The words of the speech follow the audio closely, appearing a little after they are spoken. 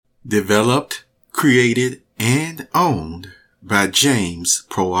Developed, created, and owned by James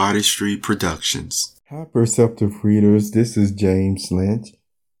Pro Artistry Productions. Hi, Perceptive Readers. This is James Lynch.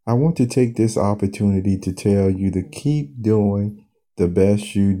 I want to take this opportunity to tell you to keep doing the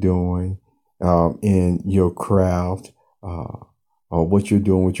best you're doing in your craft, or what you're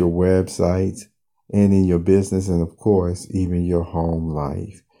doing with your websites and in your business, and of course, even your home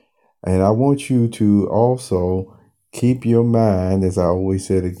life. And I want you to also keep your mind, as I always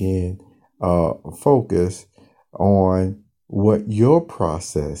said again, focus on what your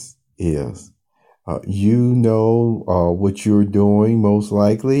process is. You know what you're doing, most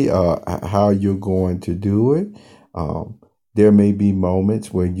likely, how you're going to do it. There may be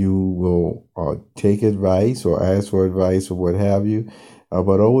moments where you will take advice or ask for advice or what have you.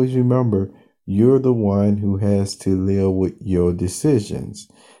 But always remember, you're the one who has to live with your decisions.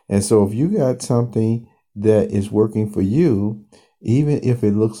 And so if you got something that is working for you, even if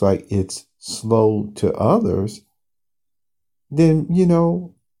it looks like it's slow to others, then,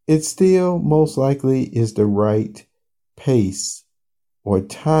 it still most likely is the right pace or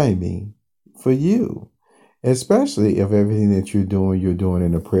timing for you, especially if everything that you're doing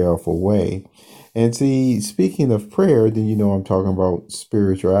in a prayerful way. And see, speaking of prayer, then I'm talking about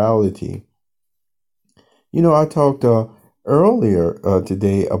spirituality. I talked earlier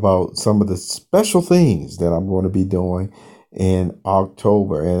today about some of the special things that I'm going to be doing in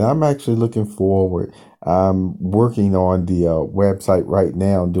October, and I'm actually looking forward. I'm working on the website right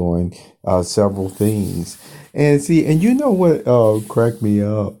now, doing several things. And see, and you know what cracked me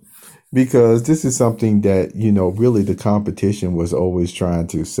up? Because this is something that, really the competition was always trying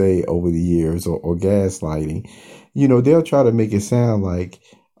to say over the years, or gaslighting. They'll try to make it sound like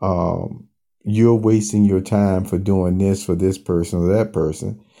you're wasting your time for doing this for this person or that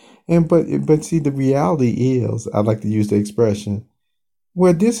person. But see, the reality is, I like to use the expression,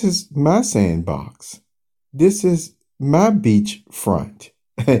 well, this is my sandbox. This is my beach front.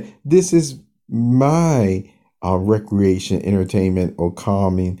 This is my recreation, entertainment, or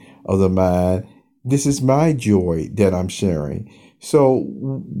calming of the mind. This is my joy that I'm sharing. So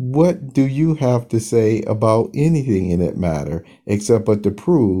what do you have to say about anything in that matter, except but to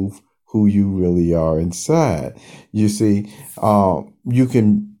prove who you really are inside? You see, you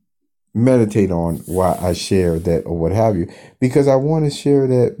can meditate on why I share that or what have you, because I want to share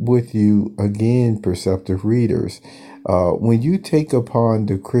that with you again, perceptive readers. When you take upon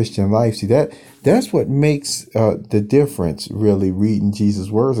the Christian life, see, that's what makes the difference, really, reading Jesus'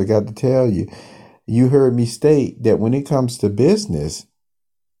 words. I got to tell you, you heard me state that when it comes to business,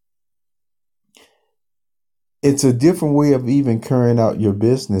 it's a different way of even carrying out your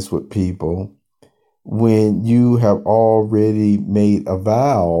business with people when you have already made a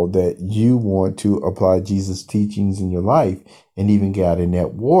vow that you want to apply Jesus' teachings in your life and even got in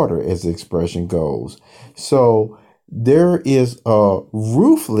that water, as the expression goes. So there is a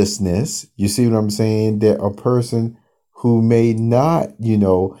ruthlessness, you see what I'm saying, that a person who may not,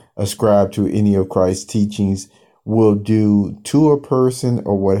 ascribe to any of Christ's teachings will do to a person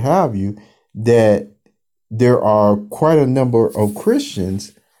or what have you, that there are quite a number of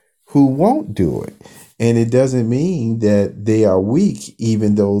Christians who won't do it. And it doesn't mean that they are weak,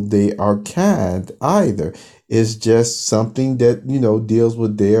 even though they are kind either. It's just something that, deals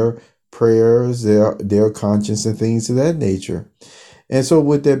with their prayers, their conscience, and things of that nature. And so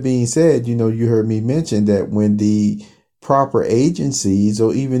with that being said, you heard me mention that when the proper agencies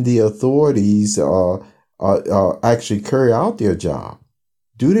or even the authorities actually carry out their job,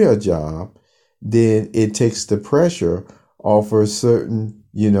 do their job, then it takes the pressure off of certain,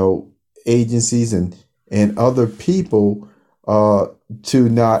 agencies and other people to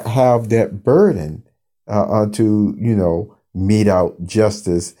not have that burden to, mete out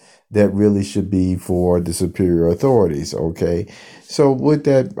justice that really should be for the superior authorities. Okay. So with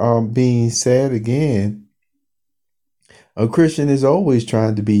that being said, again, a Christian is always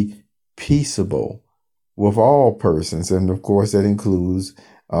trying to be peaceable with all persons. And of course, that includes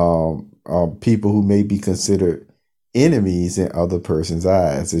people who may be considered enemies in other person's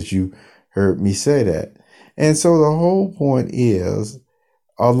eyes, as you heard me say that. And so the whole point is,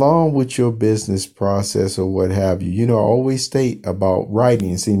 along with your business process or what have you, I always state about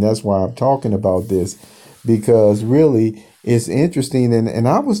writing. See, that's why I'm talking about this, because really it's interesting. And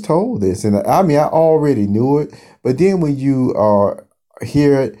I was told this, and I mean, I already knew it, but then when you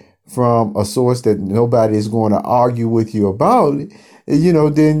hear it from a source that nobody is going to argue with you about it,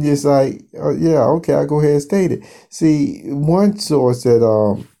 then it's like, yeah, okay, I'll go ahead and state it. See, one source that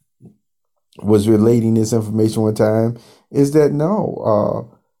was relating this information one time is that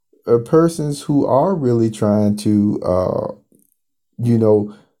no, persons who are really trying to,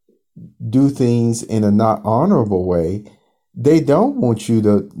 do things in a not honorable way, they don't want you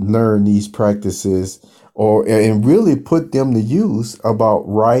to learn these practices and really put them to use about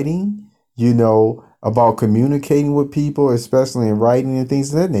writing, about communicating with people, especially in writing and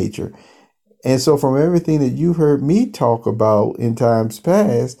things of that nature. And so from everything that you heard me talk about in times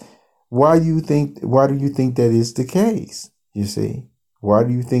past, why do you think that is the case? You see, why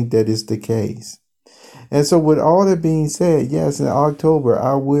do you think that is the case? And so with all that being said, yes, in October,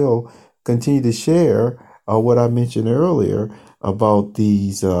 I will continue to share what I mentioned earlier about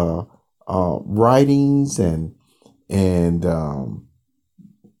these writings and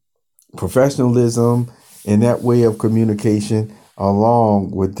professionalism and that way of communication,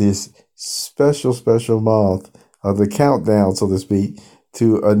 along with this special month of the countdown, so to speak,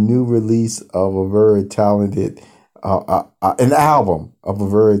 to a new release of a very talented, an album of a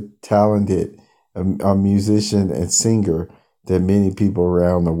very talented a musician and singer that many people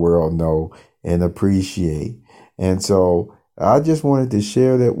around the world know and appreciate. And so I just wanted to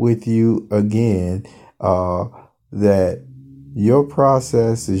share that with you again, that your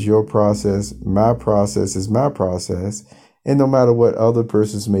process is your process, my process is my process. And no matter what other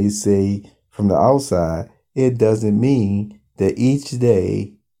persons may say from the outside, it doesn't mean that each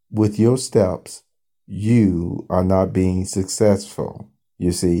day with your steps, you are not being successful,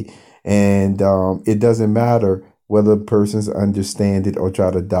 you see. And it doesn't matter whether persons understand it or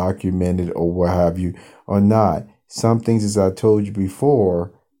try to document it or what have you or not. Some things, as I told you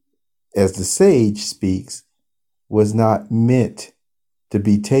before, as the sage speaks, was not meant to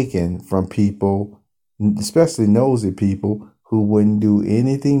be taken from people, especially nosy people who wouldn't do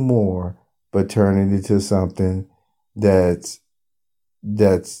anything more but turn it into something that's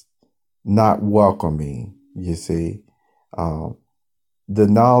not welcoming, you see. The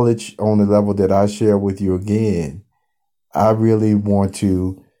knowledge on the level that I share with you again, I really want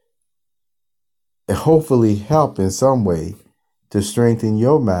to hopefully help in some way to strengthen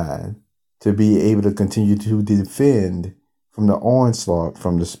your mind to be able to continue to defend from the onslaught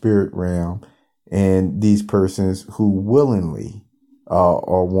from the spirit realm and these persons who willingly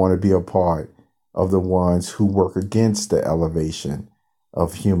or want to be a part of the ones who work against the elevation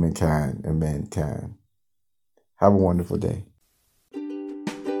of humankind and mankind. Have a wonderful day.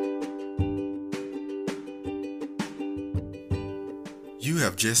 You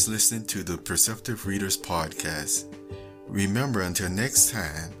have just listened to the Perceptive Readers Podcast. Remember, until next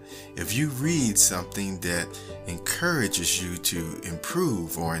time, if you read something that encourages you to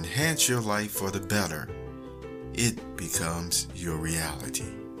improve or enhance your life for the better, it becomes your reality.